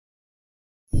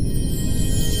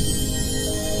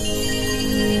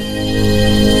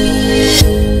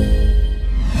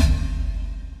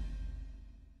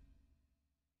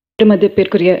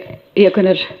மதிப்பிற்குரிய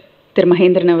இயக்குனர் திரு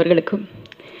மகேந்திரன் அவர்களுக்கும்,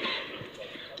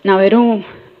 நான் வெறும்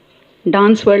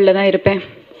டான்ஸ் வேர்ல்டில் தான் இருப்பேன்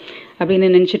அப்படின்னு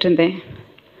நினச்சிட்டு இருந்தேன்.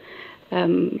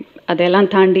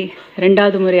 அதையெல்லாம் தாண்டி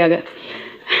 2வது முறையாக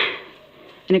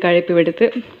எனக்கு அழைப்பு விடுத்து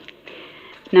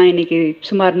நான் இன்றைக்கி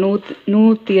சுமார்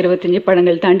 125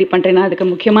 படங்கள் தாண்டி பண்ணுறேன்னா அதுக்கு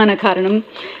முக்கியமான காரணம்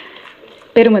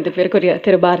பெருமதிப்பிற்குரிய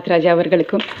திரு பாரதிராஜா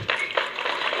அவர்களுக்கும்,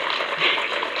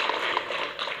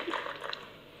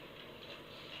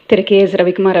 திரு KS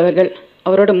ரவிக்குமார் அவர்கள்.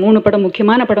 அவரோட 3 படம்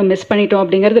முக்கியமான படம் மிஸ் பண்ணிட்டோம்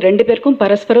அப்படிங்கிறது 2 பேருக்கும்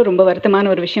பரஸ்பரம் ரொம்ப வருத்தமான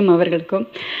ஒரு விஷயம். அவர்களுக்கும்,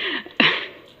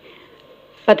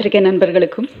 பத்திரிகை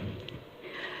நண்பர்களுக்கும்,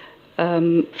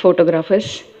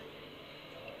 ஃபோட்டோகிராஃபர்ஸ்,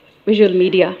 விஷுவல்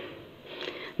மீடியா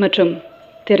மற்றும்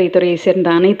திரைத்துறையை சேர்ந்த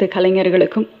அனைத்து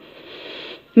கலைஞர்களுக்கும்,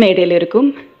 மேடையில் இருக்கும்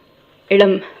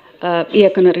இளம்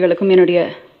இயக்குநர்களுக்கும் என்னுடைய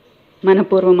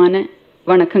மனப்பூர்வமான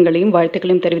வணக்கங்களையும்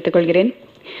வாழ்த்துக்களையும் தெரிவித்துக் கொள்கிறேன்.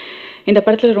 இந்த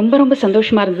படத்தில் ரொம்ப ரொம்ப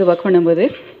சந்தோஷமாக இருந்தது ஒர்க் பண்ணும்போது.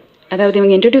 அதாவது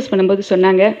இவங்க இன்ட்ரடியூஸ் பண்ணும்போது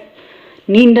சொன்னாங்க,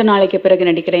 நீண்ட நாளைக்கு பிறகு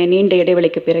நடிக்கிறேன், நீண்ட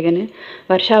இடைவெளிக்கு பிறகுன்னு.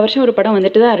 வருஷம் ஒரு படம்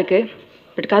வந்துட்டு தான் இருக்குது.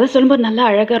 பட் கதை சொல்லும்போது நல்லா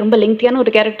அழகாக ரொம்ப லெங்க்தியான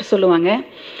ஒரு கேரக்டர் சொல்லுவாங்க.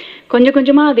 கொஞ்சம்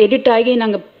கொஞ்சமாக அது எடிட் ஆகி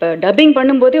நாங்கள் இப்போ டப்பிங்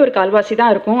பண்ணும்போதே ஒரு கால்வாசி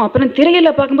தான் இருக்கும். அப்புறம்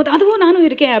திரையில் பார்க்கும்போது அதுவும் நானும்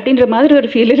இருக்கேன் அப்படின்ற மாதிரி ஒரு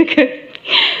ஃபீல் இருக்குது.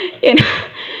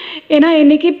 ஏன்னா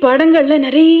இன்றைக்கி படங்களில்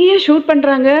நிறைய ஷூட்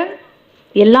பண்ணுறாங்க,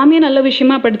 எல்லாமே நல்ல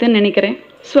விஷயமா படுதுன்னு நினைக்கிறேன்.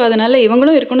 ஸோ அதனால்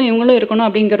இவங்களும் இருக்கணும்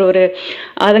அப்படிங்கிற ஒரு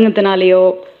ஆதங்கத்தினாலேயோ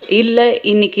இல்லை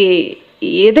இன்றைக்கி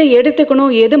எதை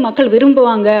எடுத்துக்கணும், எது மக்கள்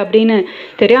விரும்புவாங்க அப்படின்னு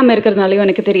தெரியாமல் இருக்கிறதுனாலையோ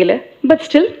எனக்கு தெரியல. But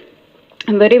still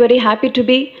I'm very very happy to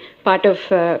be part of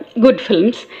good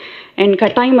films. And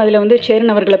கட்டாயம் அதில் வந்து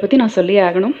சேரன் அவர்களை பற்றி நான் சொல்லியே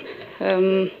ஆகணும்.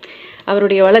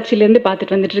 அவருடைய வளர்ச்சியிலேருந்து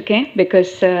பார்த்துட்டு வந்துட்டுருக்கேன்.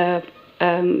 Because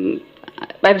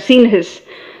I've seen his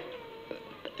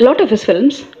lot of his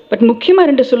films. But முக்கியமாக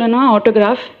 2 சொல்லணும்,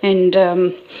 ஆட்டோகிராஃப் அண்ட்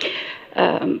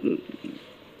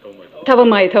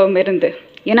தவமாய் இருந்து.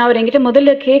 ஏன்னா அவர் என்கிட்ட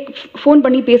முதல்ல ஃபோன்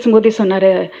பண்ணி பேசும்போதே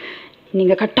சொன்னார்,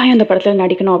 நீங்கள் கட்டாயம் அந்த படத்தில்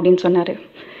நடிக்கணும் அப்படின்னு சொன்னார்.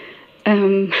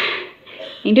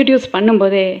 இன்ட்ரடியூஸ்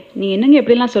பண்ணும்போதே, நீ என்னங்க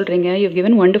எப்படிலாம் சொல்கிறீங்க, you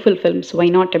given wonderful films, why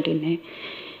not அப்படின்னு.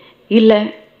 இல்லை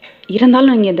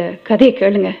இருந்தாலும் நீங்கள் இந்த கதையை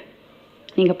கேளுங்க,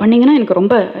 நீங்கள் பண்ணிங்கன்னா எனக்கு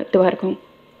ரொம்ப இதுவாக இருக்கும்,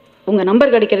 உங்கள்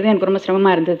நம்பர் கிடைக்கிறதே எனக்கு ரொம்ப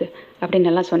சிரமமாக இருந்தது அப்படின்னு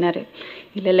எல்லாம் சொன்னார்.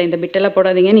 இல்லை இந்த பிட்டெல்லாம்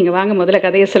போடாதீங்க, நீங்கள் வாங்க முதல்ல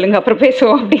கதையை சொல்லுங்கள் அப்புறம்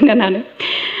பேசுவோம் அப்படின்னு நான்.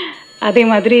 அதே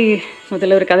மாதிரி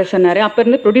முதல்ல ஒரு கதை சொன்னார். அப்போ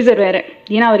இருந்து ப்ரொடியூசர் வேறு.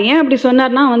 ஏன்னா அவர் ஏன் அப்படி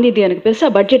சொன்னார்னா வந்து இது எனக்கு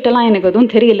பெருசாக பட்ஜெட்டெல்லாம் எனக்கு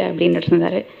எதுவும் தெரியல அப்படின்னு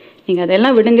இருந்தார். நீங்கள்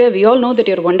அதெல்லாம் விடுங்க, we all know that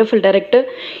you're a wonderful director,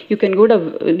 you can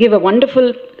give a wonderful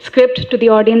script to the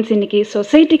audience. இன்றைக்கி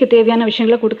சொசைட்டிக்கு தேவையான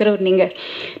விஷயங்களை கொடுக்குறவர்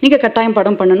நீங்கள் கட்டாயம்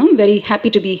படம் பண்ணணும், very happy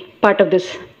to be part of this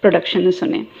ப்ரொடக்ஷன்னு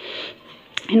சொன்னேன்.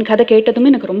 என் கதை கேட்டதுமே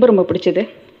எனக்கு ரொம்ப ரொம்ப பிடிச்சது.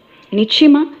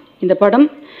 நிச்சயமாக இந்த படம்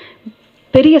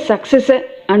பெரிய சக்ஸஸை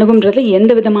அணுகுன்றதுல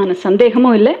எந்த விதமான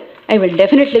சந்தேகமும் இல்லை. I will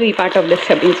definitely be part of this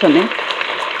அப்படின்னு சொன்னேன்.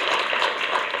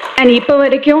 அண்ட் இப்போ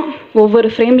வரைக்கும்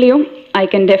ஒவ்வொரு ஃப்ரேம்லேயும் I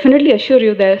can definitely assure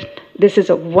you that this is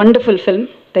a wonderful film.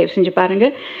 தயவு செஞ்சு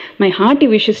பாருங்கள். My hearty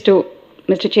wishes to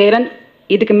Mr. Cheran.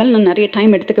 இதுக்கு மேலே நான் நிறைய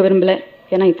டைம் எடுத்துக்க விரும்பலை,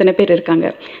 ஏன்னா இத்தனை பேர்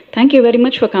இருக்காங்க. Thank you very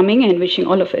much for coming and wishing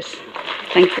all of us.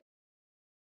 Thank you.